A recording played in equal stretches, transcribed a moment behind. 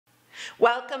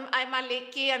Welcome, I'm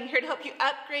Aliki. I'm here to help you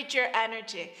upgrade your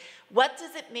energy. What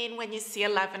does it mean when you see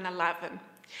 1111?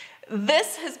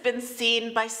 This has been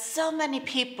seen by so many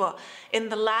people in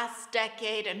the last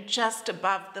decade and just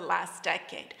above the last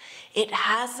decade. It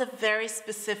has a very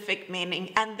specific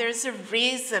meaning, and there's a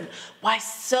reason why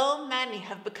so many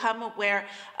have become aware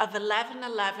of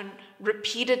 1111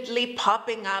 repeatedly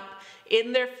popping up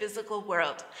in their physical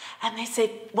world. And they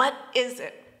say, what is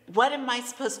it? What am I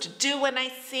supposed to do when I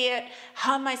see it?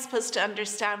 How am I supposed to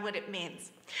understand what it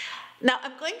means? Now,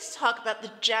 I'm going to talk about the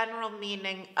general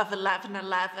meaning of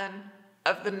 1111,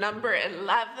 of the number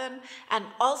 11, and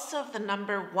also of the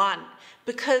number 1,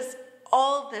 because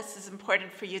all this is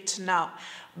important for you to know.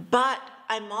 But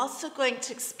I'm also going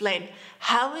to explain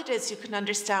how it is you can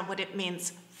understand what it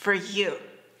means for you.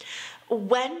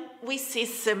 When we see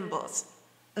symbols,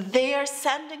 they are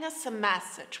sending us a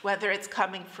message, whether it's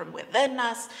coming from within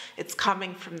us, it's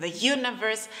coming from the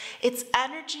universe, it's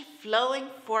energy flowing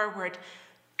forward,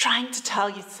 trying to tell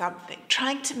you something,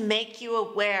 trying to make you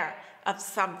aware of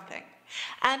something.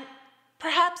 And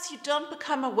perhaps you don't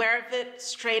become aware of it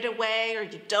straight away, or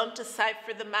you don't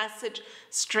decipher the message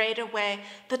straight away.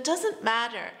 That doesn't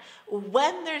matter.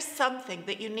 When there's something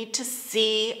that you need to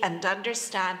see and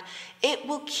understand, it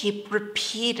will keep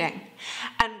repeating.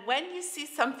 And when you see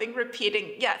something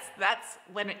repeating, yes, that's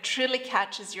when it truly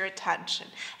catches your attention.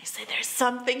 You say, there's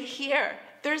something here.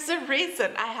 There's a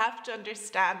reason. I have to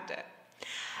understand it.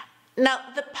 Now,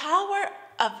 the power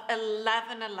of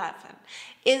 1111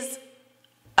 is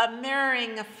a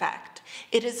mirroring effect.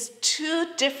 It is two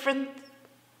different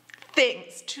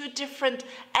things, two different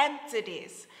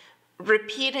entities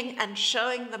repeating and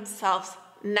showing themselves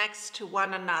next to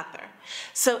one another.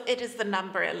 So it is the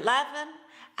number 11,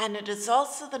 and it is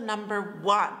also the number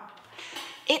 1.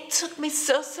 It took me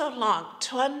so long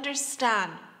to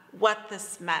understand what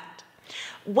this meant.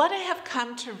 What I have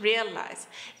come to realize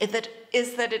is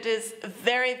that it is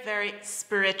very, very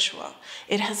spiritual.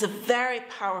 It has a very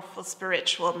powerful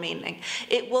spiritual meaning.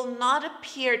 It will not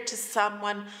appear to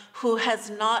someone who has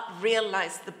not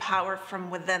realized the power from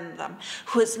within them,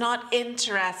 who is not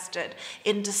interested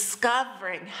in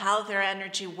discovering how their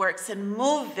energy works and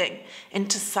moving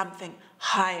into something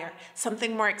higher,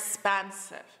 something more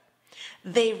expansive.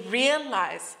 They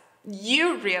realize,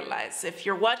 you realize, if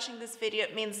you're watching this video,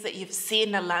 it means that you've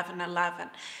seen 1111.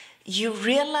 You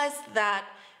realize that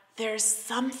there's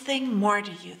something more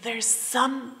to you. There's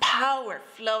some power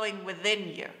flowing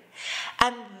within you.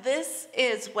 And this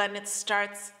is when it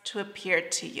starts to appear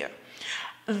to you.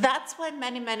 That's why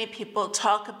many people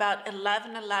talk about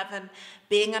 1111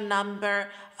 being a number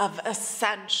of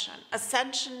ascension.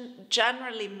 Ascension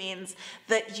generally means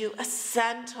that you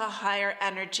ascend to a higher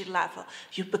energy level.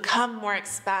 You become more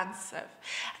expansive,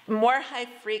 more high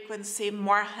frequency,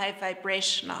 more high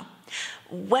vibrational.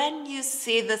 When you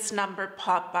see this number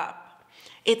pop up,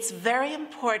 it's very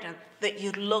important that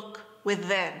you look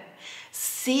within.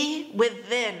 See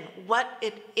within what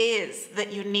it is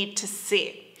that you need to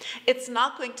see. It's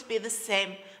not going to be the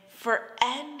same for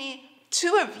any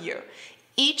two of you.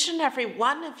 Each and every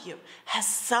one of you has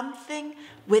something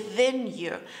within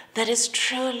you that is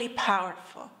truly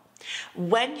powerful.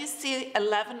 When you see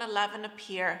 1111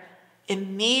 appear,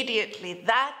 immediately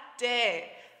that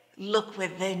day, look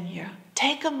within you.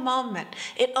 Take a moment.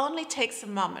 It only takes a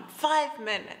moment, 5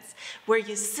 minutes, where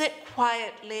you sit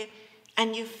quietly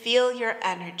and you feel your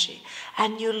energy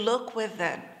and you look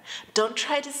within. Don't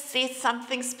try to see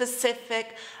something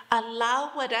specific.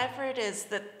 Allow whatever it is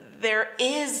that there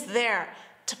is there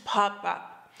to pop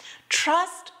up.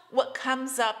 Trust what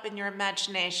comes up in your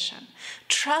imagination.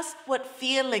 Trust what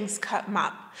feelings come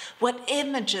up, what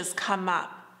images come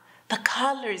up, the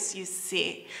colors you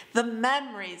see, the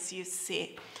memories you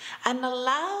see, and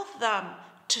allow them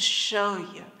to show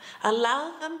you.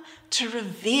 Allow them to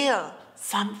reveal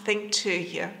something to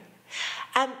you.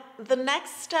 And the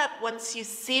next step, once you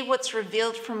see what's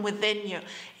revealed from within you,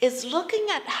 is looking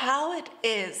at how it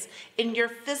is in your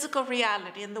physical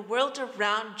reality, in the world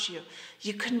around you.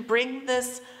 You can bring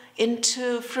this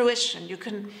into fruition. You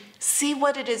can see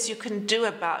what it is you can do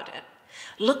about it.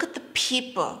 Look at the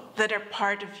people that are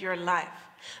part of your life.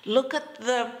 Look at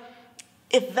the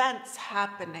events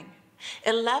happening.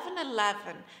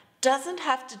 1111 doesn't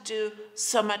have to do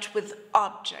so much with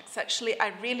objects. Actually,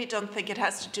 I really don't think it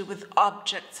has to do with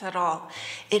objects at all.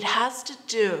 It has to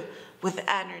do with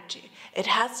energy. It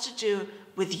has to do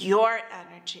with your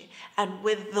energy and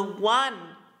with the one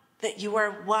that you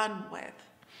are one with.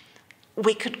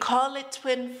 We could call it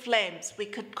twin flames. We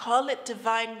could call it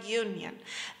divine union.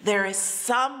 There is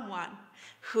someone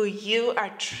who you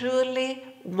are truly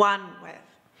one with.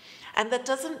 And that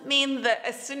doesn't mean that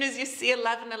as soon as you see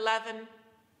 1111,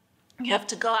 you have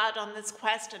to go out on this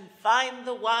quest and find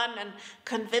the one and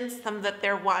convince them that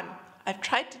they're one. I've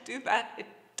tried to do that. It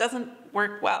doesn't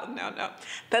work well. No.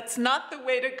 That's not the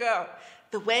way to go.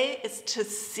 The way is to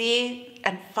see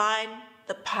and find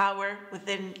the power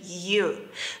within you.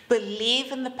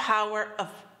 Believe in the power of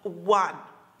one.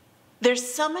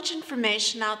 There's so much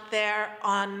information out there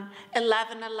on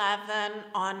 1111,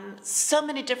 on so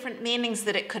many different meanings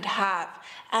that it could have.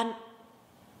 And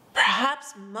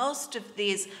perhaps most of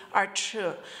these are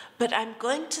true, but I'm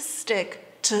going to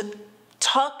stick to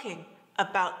talking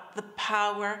about the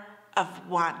power of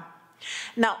one.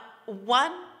 Now,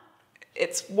 one,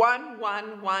 it's one,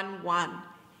 one, one, one.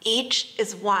 Each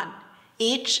is one.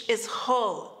 Each is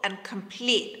whole and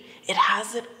complete. It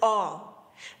has it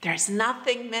all. There's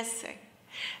nothing missing.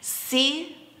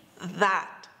 See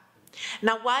that.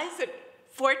 Now, why is it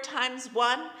 4 times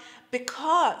 1?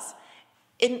 Because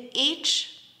in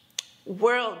each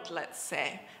world, let's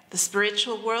say, the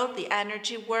spiritual world, the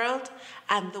energy world,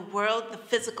 and the world, the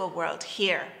physical world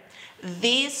here,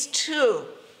 these two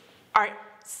are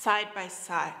side by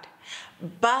side.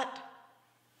 But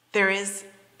there is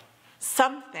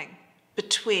something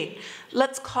between.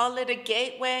 Let's call it a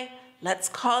gateway. Let's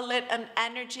call it an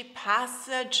energy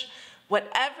passage.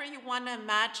 Whatever you want to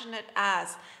imagine it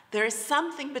as, there is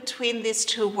something between these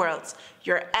two worlds,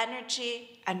 your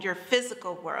energy and your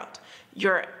physical world,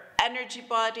 your energy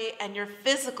body and your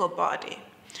physical body.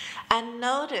 And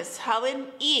notice how in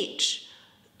each,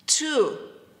 two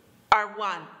are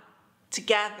one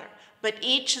together, but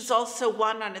each is also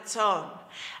one on its own.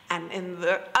 And in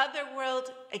the other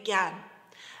world, again.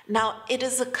 Now, it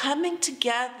is a coming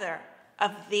together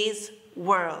of these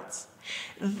worlds.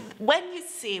 When you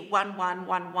see 1, 1,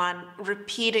 1, 1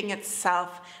 repeating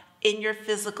itself in your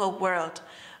physical world,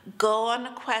 go on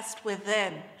a quest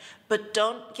within, but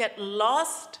don't get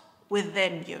lost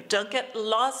within you. Don't get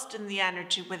lost in the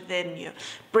energy within you.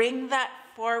 Bring that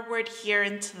forward here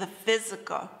into the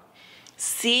physical.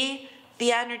 See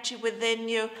the energy within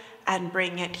you and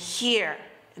bring it here,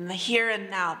 in the here and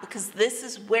now, because this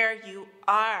is where you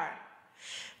are.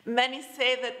 Many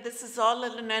say that this is all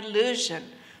an illusion.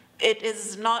 It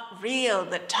is not real,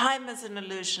 that time is an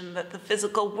illusion, that the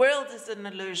physical world is an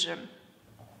illusion.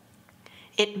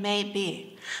 It may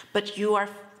be, but you are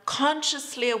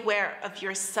consciously aware of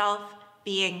yourself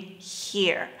being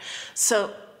here.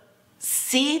 So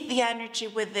see the energy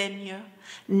within you,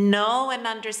 know and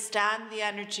understand the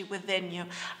energy within you,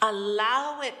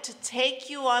 allow it to take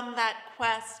you on that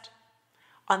quest,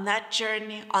 on that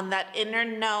journey, on that inner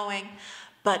knowing,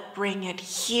 but bring it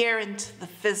here into the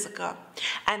physical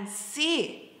and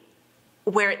see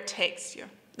where it takes you.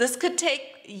 This could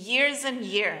take years and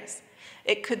years.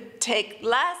 It could take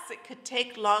less, it could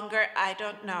take longer, I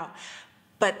don't know.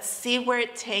 But see where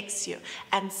it takes you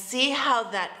and see how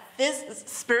that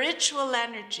spiritual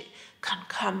energy can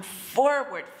come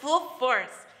forward, full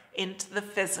force into the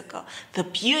physical. The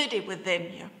beauty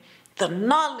within you, the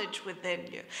knowledge within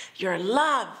you, your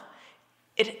love.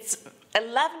 It's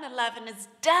 1111 is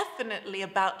definitely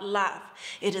about love.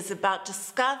 It is about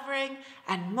discovering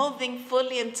and moving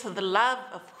fully into the love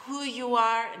of who you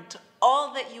are and to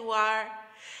all that you are,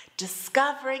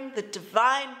 discovering the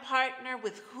divine partner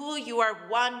with who you are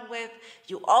one with,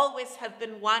 you always have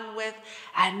been one with,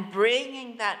 and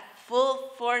bringing that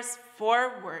full force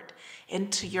forward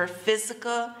into your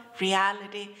physical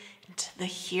reality, into the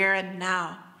here and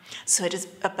now. So it is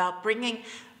about bringing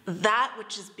that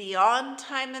which is beyond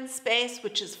time and space,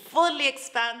 which is fully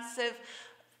expansive,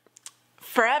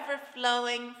 forever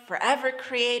flowing, forever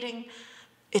creating,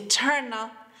 eternal,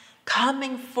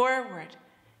 coming forward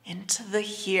into the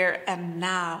here and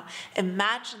now.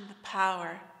 Imagine the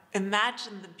power,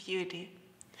 imagine the beauty.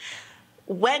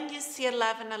 When you see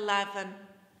 1111,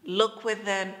 look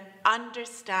within,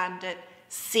 understand it,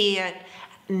 see it,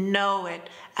 know it,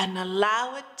 and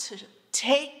allow it to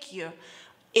take you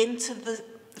into the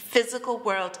physical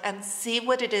world and see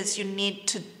what it is you need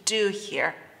to do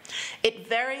here. It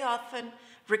very often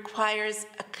requires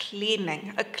a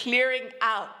cleaning, a clearing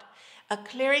out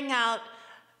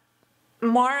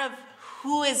more of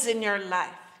who is in your life,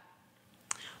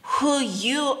 who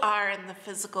you are in the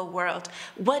physical world.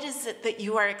 What is it that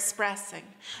you are expressing?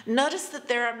 Notice that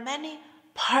there are many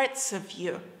parts of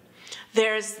you.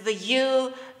 There's the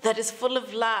you that is full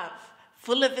of love,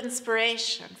 full of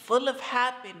inspiration, full of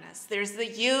happiness. There's the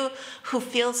you who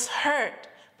feels hurt,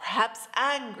 perhaps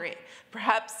angry,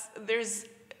 perhaps there's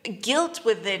guilt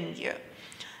within you.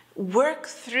 Work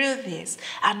through these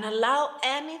and allow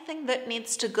anything that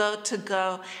needs to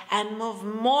go and move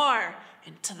more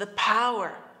into the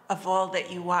power of all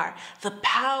that you are, the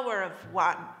power of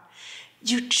one.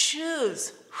 You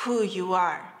choose who you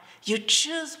are. You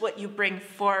choose what you bring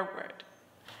forward.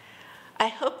 I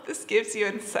hope this gives you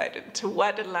insight into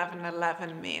what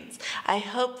 1111 means. I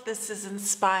hope this is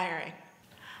inspiring.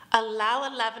 Allow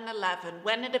 1111,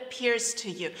 when it appears to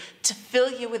you, to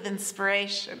fill you with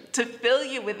inspiration, to fill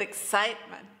you with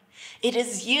excitement. It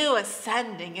is you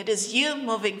ascending. It is you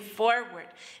moving forward.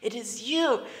 It is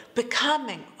you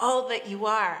becoming all that you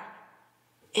are.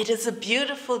 It is a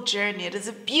beautiful journey. It is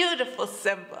a beautiful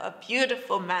symbol, a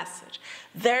beautiful message.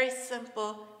 Very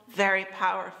simple, very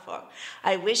powerful.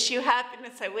 I wish you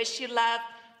happiness. I wish you love.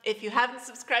 If you haven't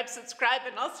subscribed, subscribe,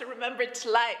 and also remember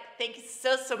to like. Thank you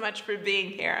so much for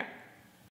being here.